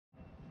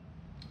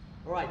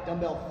All right,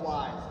 dumbbell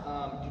flies.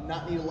 Do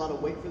not need a lot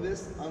of weight for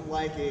this.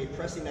 Unlike a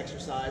pressing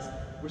exercise,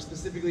 we're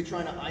specifically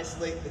trying to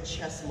isolate the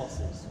chest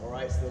muscles. All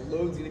right, so the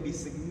load's going to be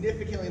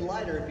significantly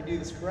lighter if you do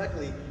this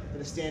correctly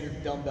than a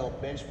standard dumbbell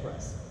bench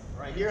press.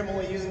 All right, here I'm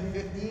only using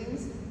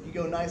 15s. If you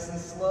go nice and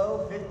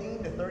slow,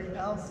 15 to 30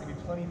 pounds is going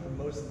to be plenty for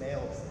most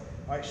males.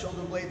 All right,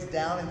 shoulder blades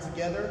down and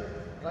together.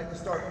 I like to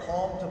start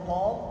palm to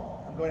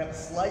palm. I'm going to have a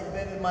slight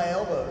bend in my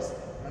elbows.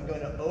 I'm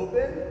going to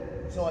open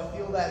until I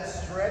feel that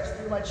stretch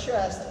through my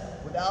chest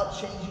without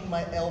changing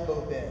my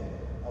elbow bend.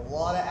 A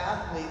lot of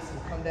athletes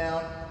will come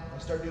down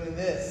and start doing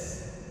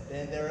this,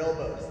 bend their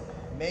elbows.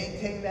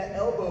 Maintain that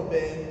elbow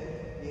bend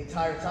the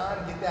entire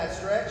time, get that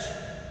stretch,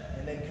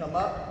 and then come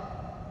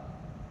up,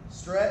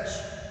 stretch,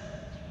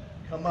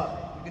 come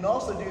up. You can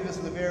also do this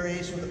with a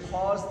variation with a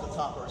pause at the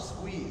top or a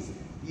squeeze.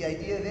 The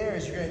idea there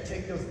is you're going to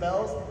take those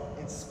bells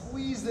and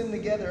squeeze them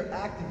together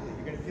actively.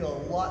 You're going to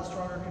feel a lot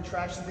stronger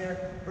contraction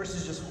there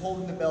versus just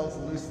holding the bells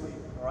loosely,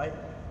 all right?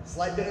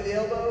 Slight bend of the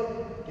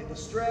elbow, get the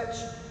stretch,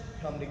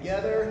 come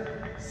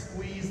together,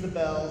 squeeze the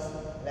bells,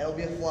 and that'll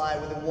be a fly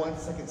with a 1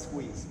 second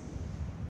squeeze.